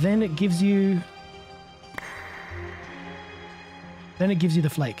 then it gives you... Then it gives you the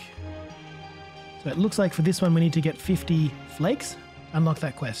flake. So it looks like for this one we need to get 50 flakes. Unlock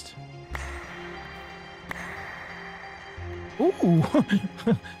that quest. Ooh!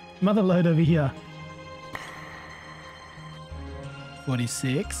 Mother load over here.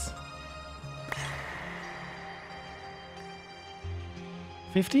 46.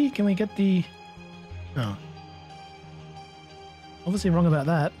 50? Can we get the... Oh. Obviously wrong about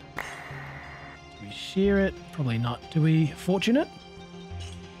that. Do we shear it? Probably not. Do we fortune it?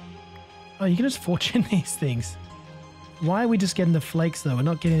 Oh, you can just fortune these things. Why are we just getting the flakes though? We're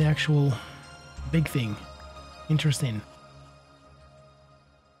not getting the actual big thing. Interesting.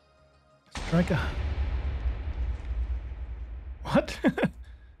 Striker. What?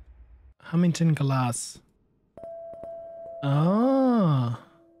 Hummington glass. Oh.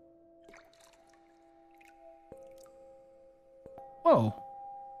 Whoa.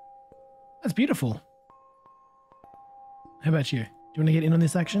 That's beautiful. How about you? Do you want to get in on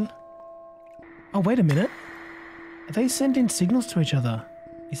this action? Oh, wait a minute. Are they sending signals to each other?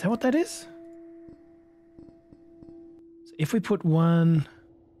 Is that what that is? So if we put one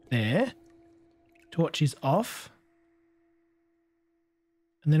there, torch is off.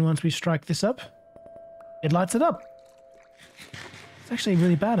 And then once we strike this up, it lights it up. It's actually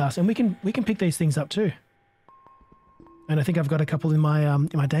really badass. And we can pick these things up too. And I think I've got a couple in my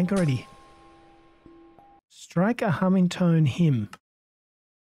dank already. Strike a humming tone hymn.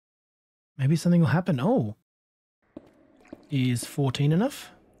 Maybe something will happen. Oh. Is 14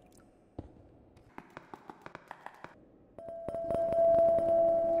 enough?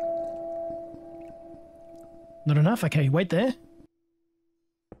 Not enough? Okay, wait there.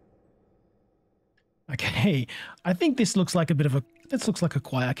 Okay, I think this looks like a bit of a... This looks like a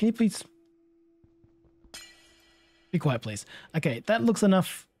choir. Can you please... Be quiet, please. Okay, that looks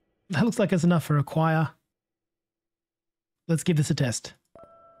enough. That looks like it's enough for a choir. Let's give this a test.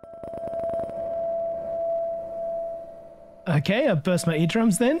 Okay, I burst my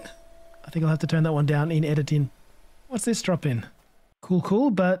eardrums then. I think I'll have to turn that one down in editing. What's this drop in? Cool,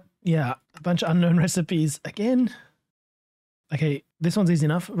 cool, but yeah, a bunch of unknown recipes again. Okay, this one's easy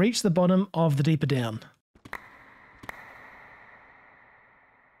enough. Reach the bottom of the deeper down.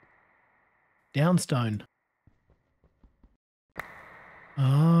 Downstone.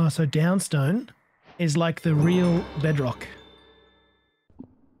 Oh, so downstone is like the real bedrock.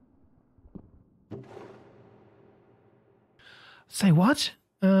 Say what?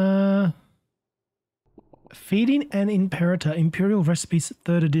 Feeding an Imperator, Imperial Recipes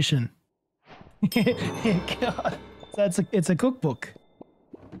 3rd edition. God, so it's a cookbook.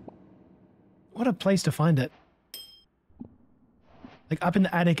 What a place to find it. Like up in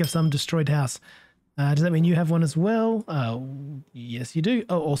the attic of some destroyed house. Does that mean you have one as well? Yes, you do.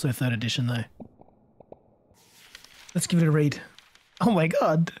 Oh, also 3rd edition though. Let's give it a read. Oh my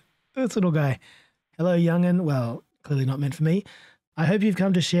God, this little guy. Hello, young'un. Well, clearly not meant for me. I hope you've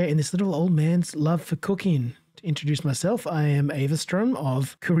come to share in this little old man's love for cooking. To introduce myself, I am Avastrom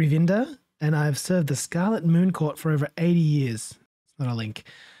of Kurivinda, and I've served the Scarlet Moon Court for over 80 years. It's not a link.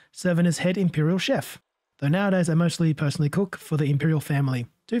 Serving as head Imperial Chef. Though nowadays I mostly personally cook for the Imperial family.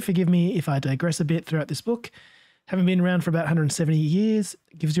 Do forgive me if I digress a bit throughout this book. Having been around for about 170 years,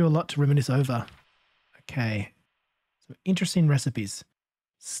 gives you a lot to reminisce over. Okay. So interesting recipes.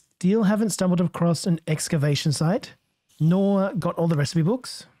 Still haven't stumbled across an excavation site, nor got all the recipe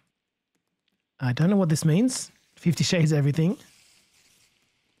books. I don't know what this means. 50 Shades of everything.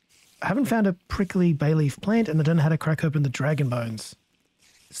 I haven't found a prickly bay leaf plant, and I don't know how to crack open the dragon bones.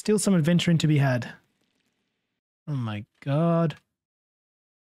 Still some adventuring to be had. Oh my God.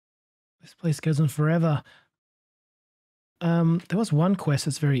 This place goes on forever. There was one quest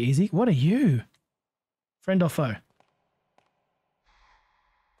that's very easy. What are you? Friend or foe?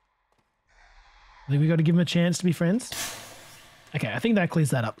 I think we got to give him a chance to be friends. Okay, I think that clears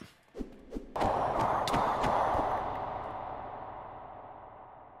that up.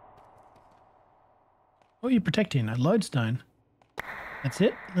 What are you protecting? A lodestone? That's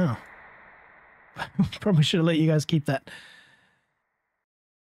it? No. Probably should have let you guys keep that.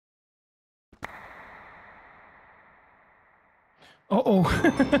 Uh-oh.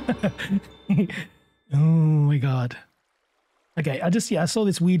 Oh my God. Okay, I saw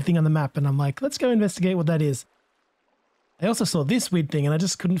this weird thing on the map and I'm like, let's go investigate what that is. I also saw this weird thing and I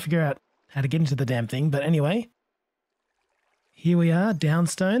just couldn't figure out how to get into the damn thing. But anyway, here we are,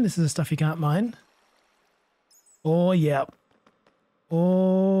 downstone. This is the stuff you can't mine. Oh, yep.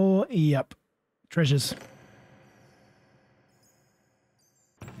 Oh, yep. Treasures.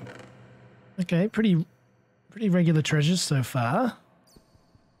 Okay, pretty regular treasures so far.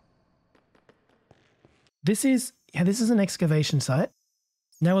 This is an excavation site.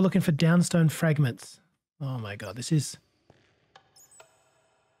 Now we're looking for downstone fragments. Oh my God, this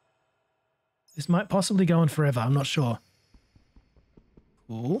might possibly go on forever. I'm not sure.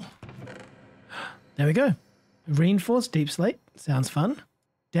 Cool. There we go. Reinforced deep slate. Sounds fun.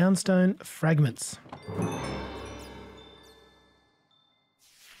 Downstone fragments.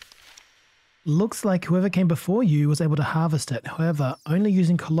 Looks like whoever came before you was able to harvest it. However, only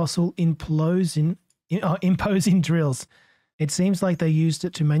using colossal imposing drills. It seems like they used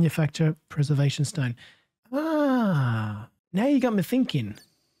it to manufacture preservation stone. Ah, now you got me thinking.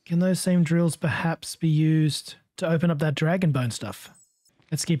 Can those same drills perhaps be used to open up that dragon bone stuff?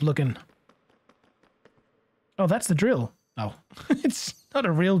 Let's keep looking. Oh, that's the drill. Oh, it's not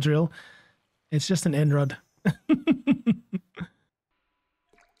a real drill. It's just an end rod.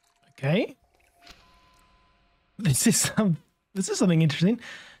 Okay. This is something interesting.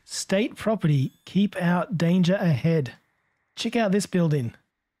 State property. Keep out danger ahead. Check out this building.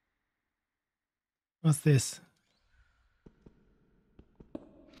 What's this?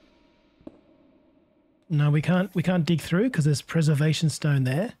 No, we can't dig through because there's preservation stone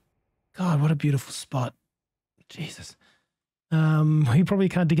there. God, what a beautiful spot. Jesus. We probably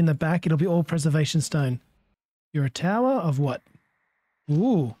can't dig in the back. It'll be all preservation stone. You're a tower of what?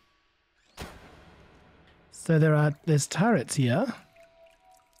 Ooh. So there's turrets here.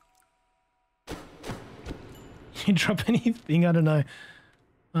 You drop anything? I don't know.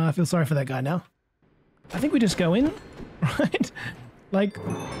 I feel sorry for that guy now. I think we just go in, right? Like,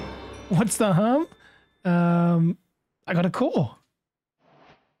 what's the harm? I got a core.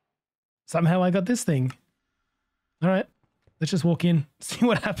 Somehow I got this thing. All right, let's just walk in, see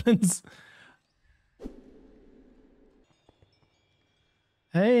what happens.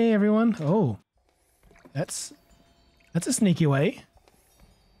 Hey, everyone. Oh, that's a sneaky way.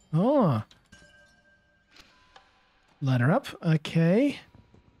 Oh. Ladder up. Okay.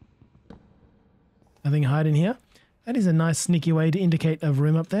 Nothing hiding here. That is a nice sneaky way to indicate a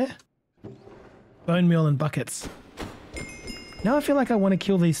room up there. Bone meal and buckets. Now I feel like I want to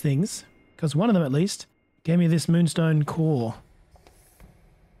kill these things, because one of them at least gave me this moonstone core.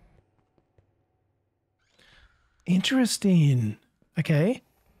 Interesting. Okay.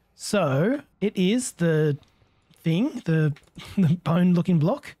 So it is the thing, the bone looking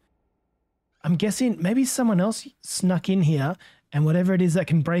block. I'm guessing maybe someone else snuck in here and whatever it is that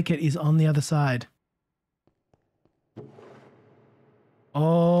can break it is on the other side.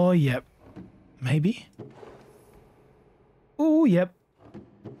 Oh, yep. Maybe. Oh, yep.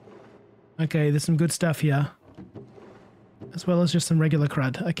 Okay, there's some good stuff here. As well as just some regular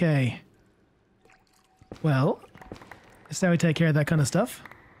crud. Okay. Well, that's how we take care of that kind of stuff.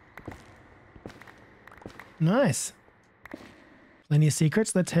 Nice. Plenty of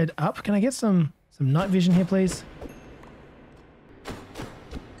secrets. Let's head up. Can I get some night vision here, please?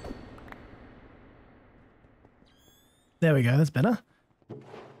 There we go. That's better.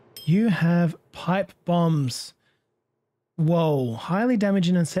 You have pipe bombs. Whoa. Highly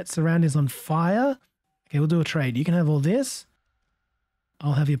damaging and set surroundings on fire. Okay, we'll do a trade. You can have all this.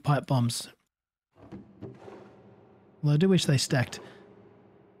 I'll have your pipe bombs. Well, I do wish they stacked.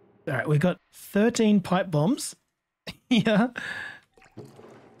 All right, we've got 13 pipe bombs. Yeah.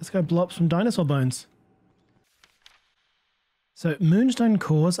 Let's go blow up some dinosaur bones. So moonstone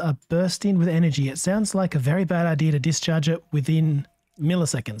cores are bursting with energy. It sounds like a very bad idea to discharge it within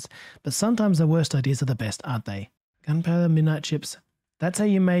milliseconds, but sometimes the worst ideas are the best, aren't they? Gunpowder, midnight chips. That's how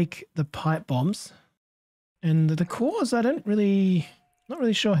you make the pipe bombs. And the cores, not really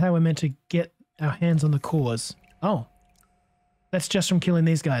sure how we're meant to get our hands on the cores. Oh, that's just from killing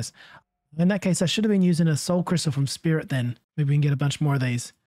these guys. In that case, I should have been using a soul crystal from Spirit then. Maybe we can get a bunch more of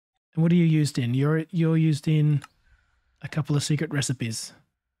these. And what are you used in? You're used in a couple of secret recipes.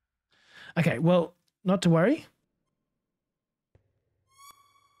 Okay, well, not to worry.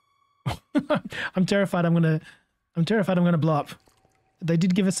 I'm terrified I'm gonna blow up. They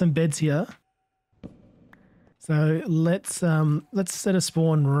did give us some beds here. So let's set a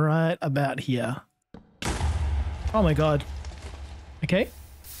spawn right about here. Oh my god. Okay.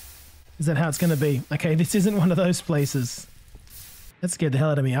 Is that how it's gonna be? Okay, this isn't one of those places. That scared the hell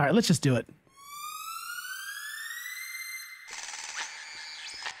out of me. Alright, let's just do it.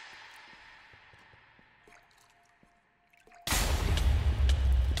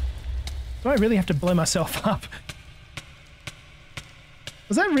 Do I really have to blow myself up?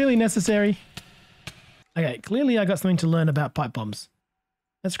 Was that really necessary? Okay, clearly I got something to learn about pipe bombs.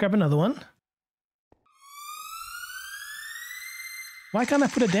 Let's grab another one. Why can't I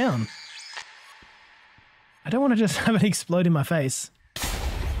put it down? I don't want to just have it explode in my face.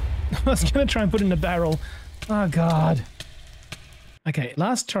 I was going to try and put it in a barrel. Oh, God. Okay,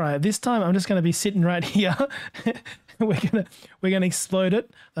 last try. This time I'm just going to be sitting right here. We're gonna explode it.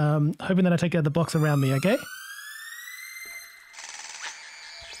 Hoping that I take out the box around me, okay?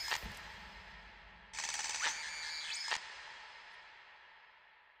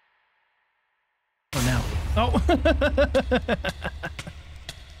 Oh, now. Oh!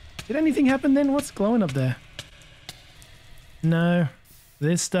 Did anything happen then? What's glowing up there? No.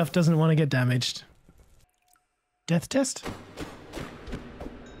 This stuff doesn't want to get damaged. Death test?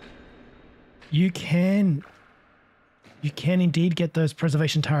 You can indeed get those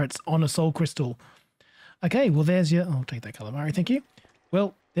preservation turrets on a soul crystal. Okay, well there's your... I'll take that calamari, thank you.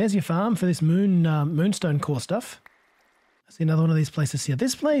 Well, there's your farm for this moonstone core stuff. I see another one of these places here.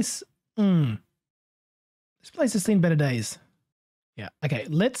 This place... This place has seen better days. Yeah, okay,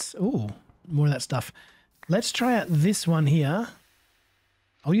 let's... Ooh, more of that stuff. Let's try out this one here.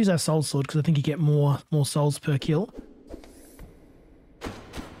 I'll use our soul sword because I think you get more souls per kill.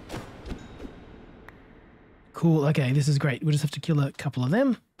 Cool, okay, this is great. We'll just have to kill a couple of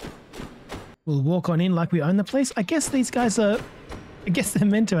them. We'll walk on in like we own the place. I guess these guys are... I guess they're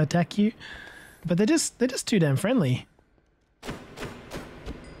meant to attack you. But they're just too damn friendly.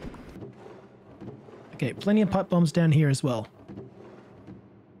 Okay, plenty of pipe bombs down here as well.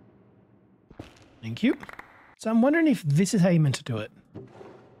 Thank you. So I'm wondering if this is how you're meant to do it.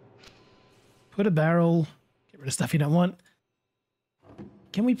 Put a barrel, get rid of stuff you don't want.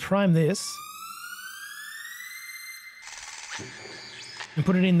 Can we prime this? And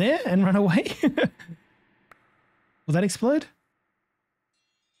put it in there and run away? Will that explode?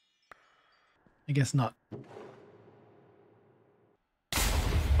 I guess not.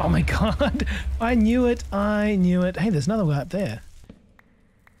 Oh my god! I knew it! I knew it! Hey, there's another guy up there.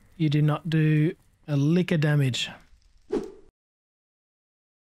 You do not do a lick of damage.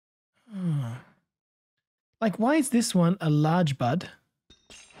 Oh. Like, why is this one a large bud?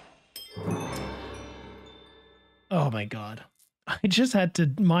 Oh my god. I just had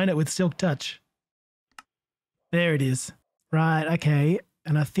to mine it with Silk Touch. There it is. Right, okay.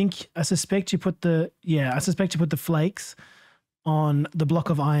 And I suspect you put the... Yeah, I suspect you put the flakes on the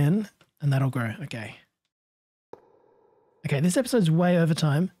block of iron and that'll grow. Okay. Okay, this episode's way over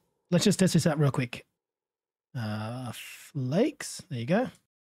time. Let's just test this out real quick. Flakes. There you go.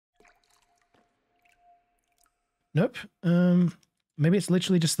 Nope. Maybe it's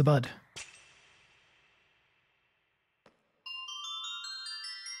literally just the bud.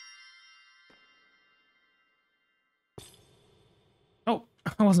 Oh,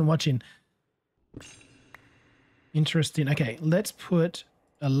 I wasn't watching. Interesting. Okay, let's put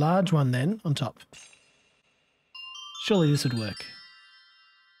a large one then on top. Surely this would work.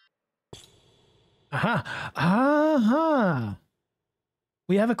 Aha! Aha!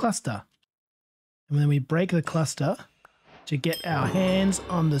 We have a cluster. And then we break the cluster to get our hands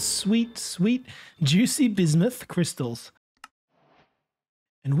on the sweet, sweet, juicy bismuth crystals.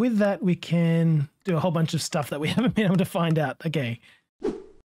 And with that, we can do a whole bunch of stuff that we haven't been able to find out. Okay.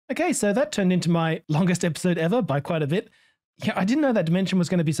 Okay, so that turned into my longest episode ever by quite a bit. Yeah, I didn't know that dimension was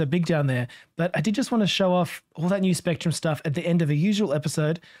going to be so big down there, but I did just want to show off all that new Spectrum stuff at the end of a usual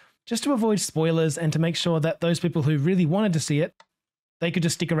episode, just to avoid spoilers and to make sure that those people who really wanted to see it, they could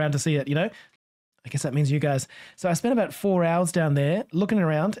just stick around to see it, you know? I guess that means you guys. So I spent about 4 hours down there looking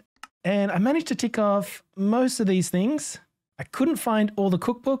around, and I managed to tick off most of these things. I couldn't find all the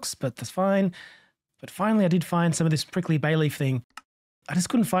cookbooks, but that's fine. But finally I did find some of this prickly bay leaf thing. I just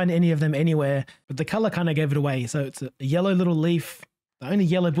couldn't find any of them anywhere, but the color kind of gave it away. So it's a yellow little leaf. The only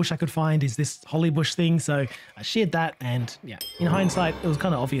yellow bush I could find is this holly bush thing. So I shared that, and yeah, in hindsight, it was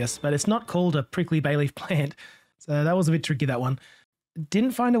kind of obvious, but it's not called a prickly bay leaf plant. So that was a bit tricky, that one.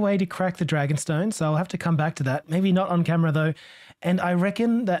 Didn't find a way to crack the dragonstone, so I'll have to come back to that. Maybe not on camera though. And I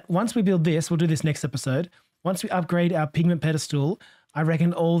reckon that once we build this, we'll do this next episode. Once we upgrade our pigment pedestal, I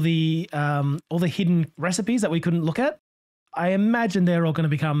reckon all the hidden recipes that we couldn't look at, I imagine they're all going to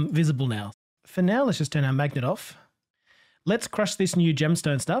become visible now. For now, let's just turn our magnet off. Let's crush this new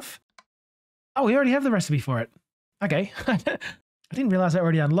gemstone stuff. Oh, we already have the recipe for it. Okay. I didn't realize I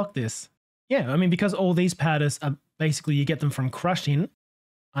already unlocked this. Yeah, I mean, because all these powders are basically you get them from crushing,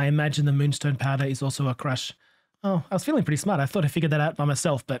 I imagine the moonstone powder is also a crush. Oh, I was feeling pretty smart. I thought I figured that out by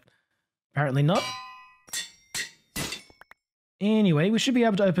myself, but apparently not. Anyway, we should be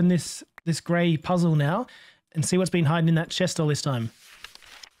able to open this grey puzzle now and see what's been hiding in that chest all this time.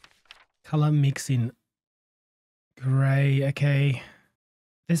 Color mixing. Grey, okay.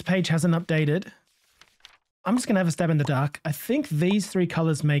 This page hasn't updated. I'm just going to have a stab in the dark. I think these three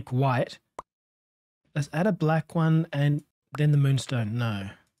colors make white. Let's add a black one and then the moonstone. No.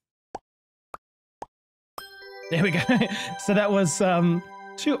 There we go. So that was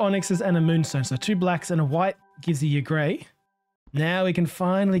 2 onyxes and a moonstone. So 2 blacks and a white gives you your grey. Now we can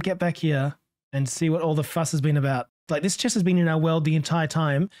finally get back here and see what all the fuss has been about. Like, this chest has been in our world the entire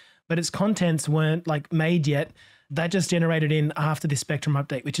time, but its contents weren't like made yet. That just generated in after this Spectrum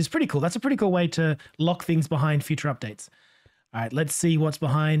update, which is pretty cool. That's a pretty cool way to lock things behind future updates. All right, let's see what's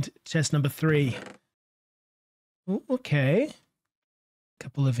behind chest number 3. Ooh, okay.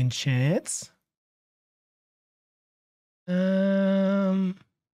 Couple of enchants. None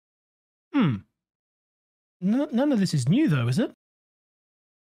of this is new though, is it?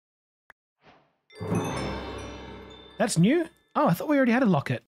 That's new? Oh, I thought we already had a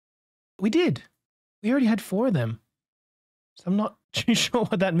locket. We did. We already had 4 of them. So I'm not too sure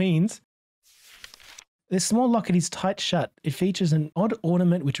what that means. This small locket is tight shut. It features an odd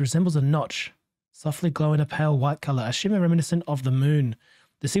ornament which resembles a notch, softly glowing a pale white color, a shimmer reminiscent of the moon.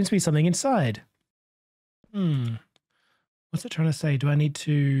 There seems to be something inside. What's it trying to say? Do I need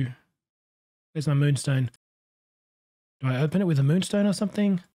to... Where's my moonstone? Do I open it with a moonstone or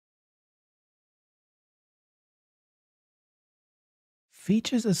something?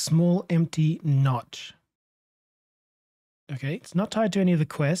 Features a small empty notch. Okay, it's not tied to any of the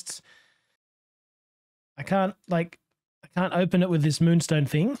quests. I can't open it with this moonstone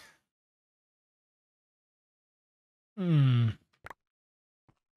thing. You've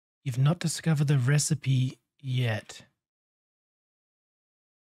not discovered the recipe yet.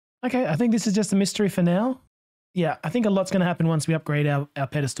 Okay, I think this is just a mystery for now. Yeah, I think a lot's going to happen once we upgrade our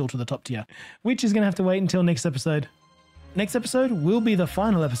pedestal to the top tier, which is going to have to wait until next episode. Next episode will be the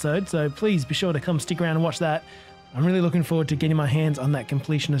final episode, so please be sure to come stick around and watch that. I'm really looking forward to getting my hands on that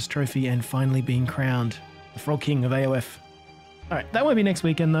Completionist trophy and finally being crowned the Frog King of AOF. Alright, that won't be next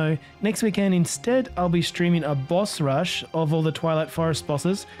weekend though. Next weekend instead, I'll be streaming a boss rush of all the Twilight Forest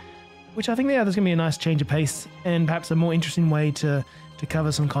bosses, which I think there's going to be a nice change of pace and perhaps a more interesting way to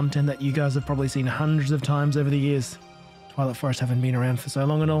cover some content that you guys have probably seen hundreds of times over the years. Twilight Forest haven't been around for so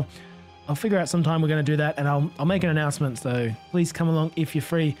long and all. I'll figure out some time we're going to do that, and I'll make an announcement, so please come along if you're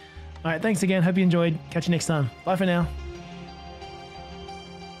free. Alright, thanks again. Hope you enjoyed. Catch you next time. Bye for now.